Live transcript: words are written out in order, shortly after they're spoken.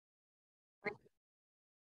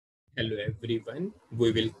Hello everyone.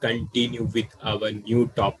 We will continue with our new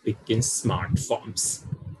topic in Smartforms.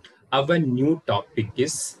 Our new topic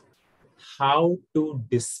is how to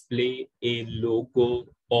display a logo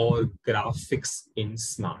or graphics in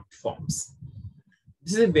Smartforms.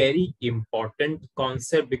 This is a very important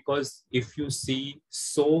concept because if you see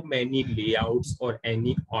so many layouts or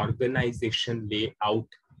any organization layout,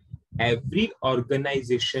 every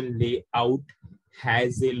organization layout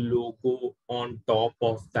has a logo on top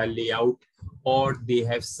of the layout, or they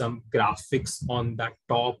have some graphics on the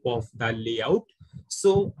top of the layout.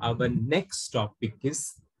 So our next topic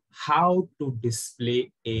is how to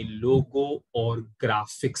display a logo or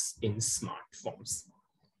graphics in Smartforms.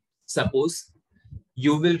 Suppose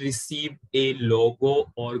you will receive a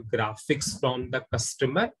logo or graphics from the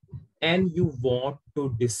customer and you want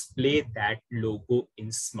to display that logo in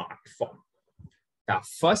Smartform. The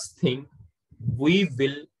first thing, we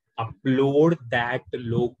will upload that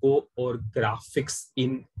logo or graphics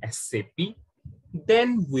in SAP.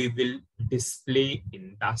 Then we will display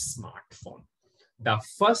in the Smartform. The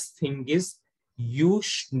first thing is you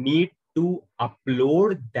need to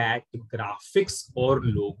upload that graphics or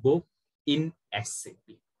logo in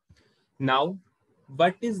SAP. Now,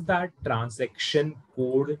 what is the transaction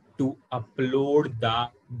code to upload the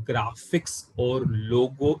graphics or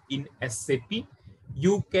logo in SAP?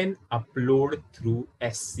 You can upload through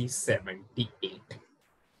SC78.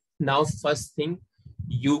 Now, first thing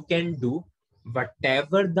you can do,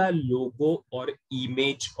 whatever the logo or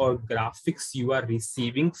image or graphics you are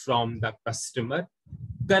receiving from the customer,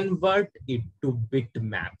 convert it to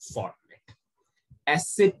bitmap format.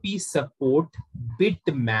 SAP support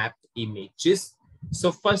bitmap images.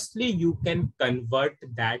 So firstly, you can convert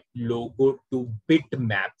that logo to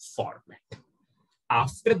bitmap format.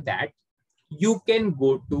 After that, you can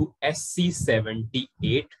go to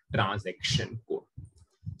SC78 transaction code.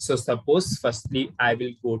 So suppose firstly, I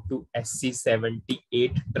will go to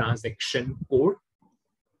SC78 transaction code.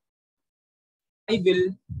 I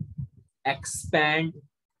will expand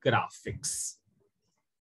graphics.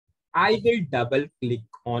 I will double click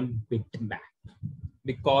on bitmap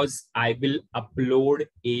because I will upload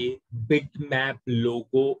a bitmap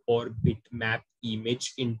logo or bitmap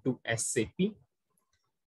image into SAP.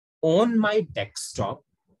 On my desktop,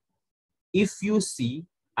 if you see,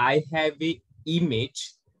 I have an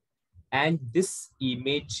image and this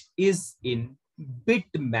image is in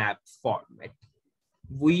bitmap format.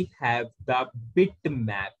 We have the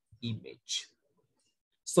bitmap image.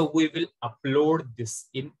 So we will upload this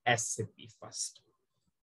in SAP first.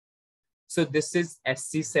 So this is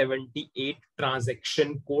SC78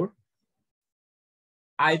 transaction code.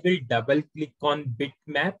 I will double click on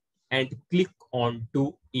bitmap and click on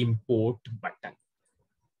to import button.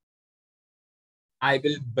 I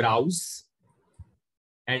will browse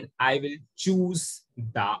and I will choose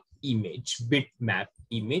the image, bitmap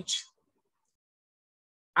image.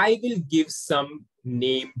 I will give some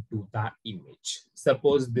name to the image.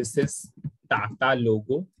 Suppose this is Tata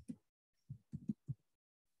logo.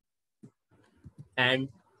 And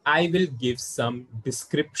I will give some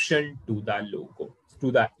description to the logo, to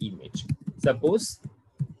the image. Suppose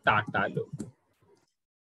Tata logo.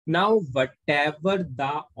 Now, whatever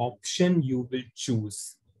the option you will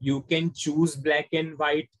choose, you can choose black and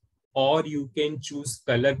white, or you can choose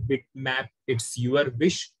color bitmap. It's your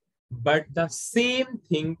wish. But the same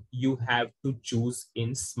thing you have to choose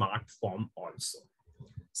in Smartform also.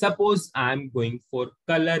 Suppose I'm going for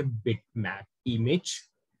color bitmap image.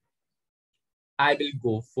 I will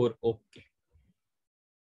go for OK.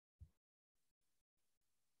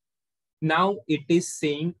 Now it is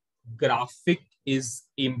saying graphic is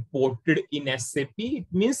imported in SAP. It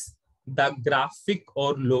means the graphic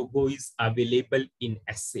or logo is available in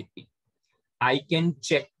SAP. I can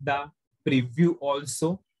check the preview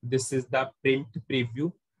also. This is the print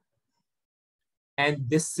preview. And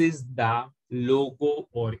this is the logo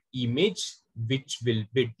or image which will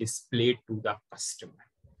be displayed to the customer.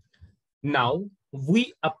 Now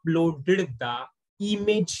we uploaded the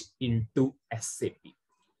image into SAP.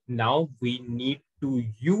 Now we need to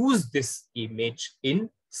use this image in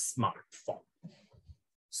Smartform.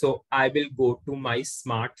 So I will go to my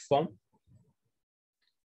Smartform.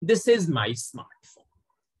 This is my Smartform.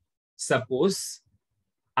 Suppose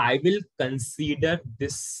I will consider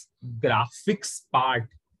this graphics part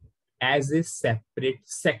as a separate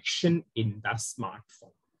section in the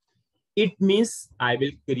Smartform. It means I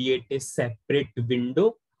will create a separate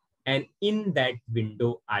window, and in that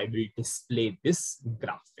window, I will display this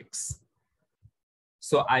graphics.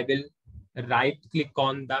 So I will right click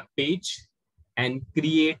on the page and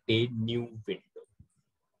create a new window.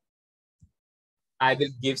 I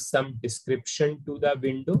will give some description to the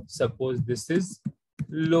window. Suppose this is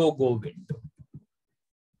logo window.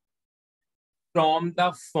 From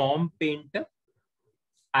the form painter,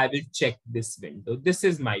 I will check this window. This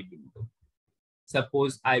is my window.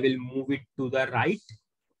 Suppose I will move it to the right.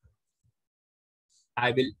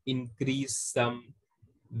 I will increase some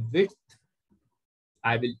width.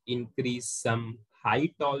 I will increase some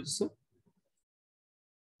height also.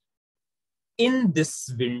 In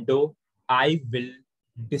this window, I will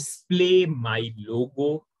display my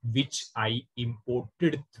logo, which I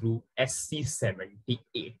imported through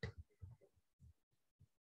SC78.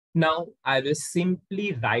 Now I will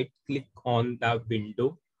simply right click on the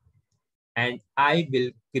window and I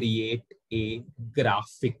will create a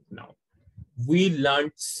graphic now. We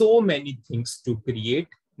learned so many things to create.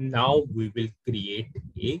 Now we will create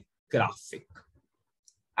a graphic.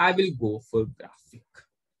 I will go for graphic.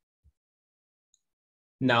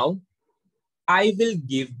 Now I will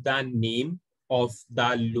give the name of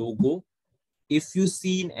the logo. If you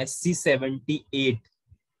see in SC78,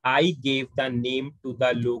 I gave the name to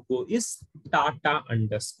the logo is Tata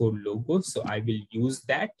underscore logo. So I will use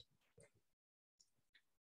that.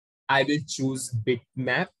 I will choose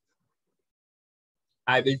bitmap.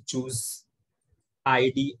 I will choose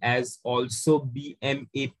ID as also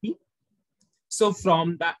BMAP. So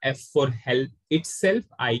from the F for help itself,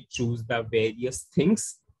 I choose the various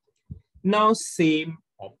things. Now same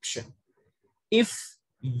option. If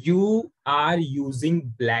you are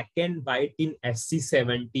using black and white in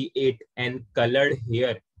SC78 and colored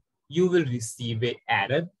here, you will receive an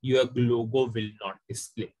error. Your logo will not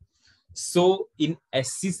display. So in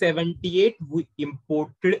SC78, we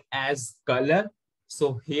imported as color.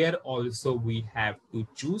 So here also we have to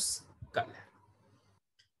choose color.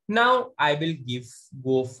 Now I will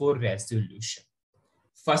go for resolution.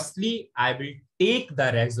 Firstly, I will take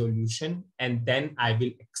the resolution and then I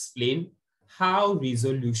will explain how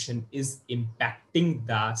resolution is impacting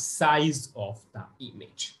the size of the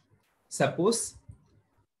image. Suppose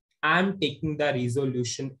I'm taking the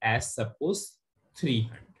resolution as suppose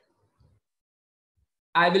 300.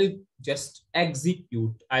 I will just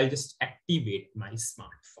execute, I'll just activate my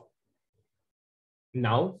smartphone.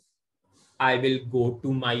 Now I will go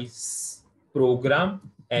to my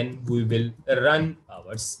program and we will run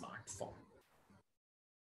our smartphone.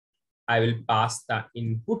 I will pass the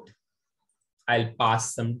input. I'll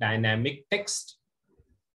pass some dynamic text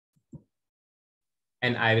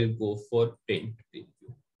and I will go for print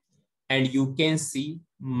preview. And you can see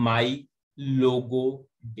my logo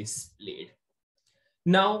displayed.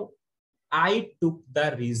 Now I took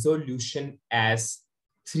the resolution as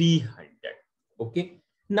 300. Okay.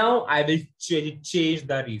 Now I will change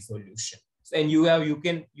the resolution. And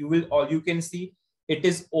you can see it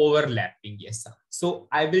is overlapping. Yes, sir. So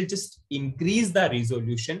I will just increase the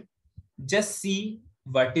resolution. Just see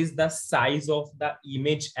what is the size of the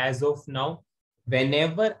image as of now.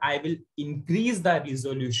 Whenever I will increase the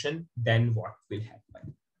resolution, then what will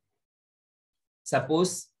happen?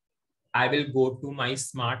 Suppose I will go to my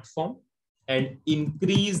smartphone and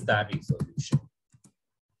increase the resolution.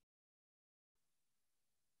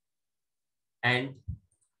 And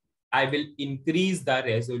I will increase the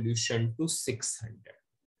resolution to 600.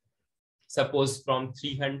 Suppose from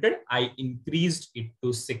 300, I increased it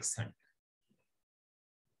to 600.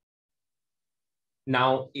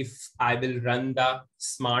 Now, if I will run the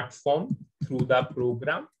smartphone through the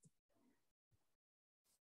program,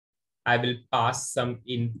 I will pass some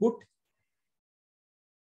input.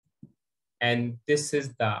 And this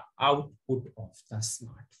is the output of the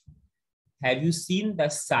smartphone. Have you seen the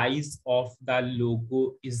size of the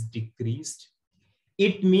logo is decreased?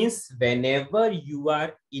 It means whenever you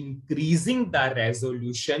are increasing the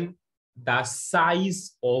resolution, the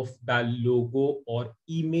size of the logo or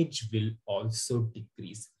image will also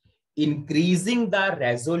decrease. Increasing the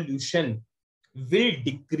resolution will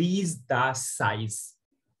decrease the size.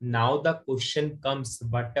 Now the question comes,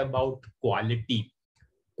 what about quality?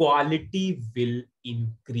 Quality will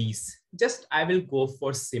increase. Just I will go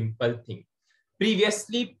for simple thing.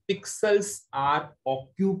 Previously, pixels are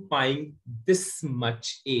occupying this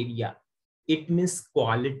much area. It means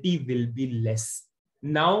quality will be less.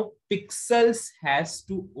 Now, pixels has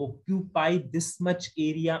to occupy this much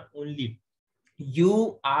area only.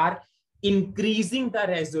 You are increasing the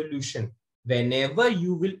resolution. Whenever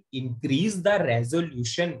you will increase the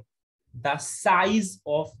resolution, the size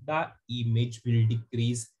of the image will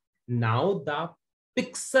decrease. Now the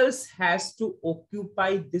pixels has to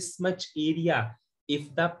occupy this much area.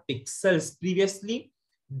 If the pixels previously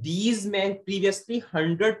 100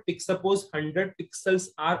 pixels, suppose 100 pixels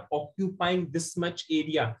are occupying this much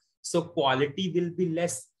area. So quality will be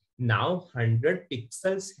less. Now 100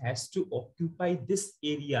 pixels has to occupy this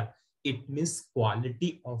area. It means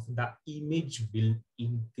quality of the image will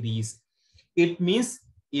increase. It means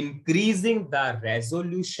increasing the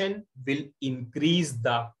resolution will increase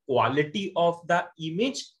the quality of the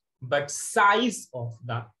image, but size of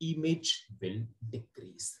the image will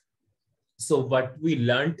decrease. So what we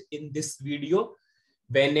learned in this video,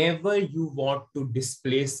 whenever you want to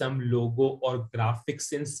display some logo or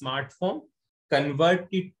graphics in Smartform, convert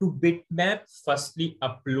it to bitmap. Firstly,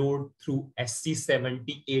 upload through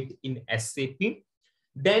SC78 in SAP.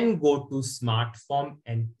 Then go to Smartform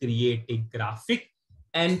and create a graphic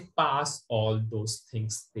and pass all those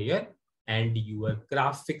things there, and your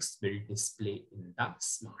graphics will display in the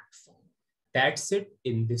Smartform. That's it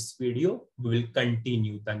in this video. We will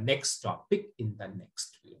continue the next topic in the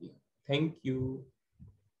next video. Thank you.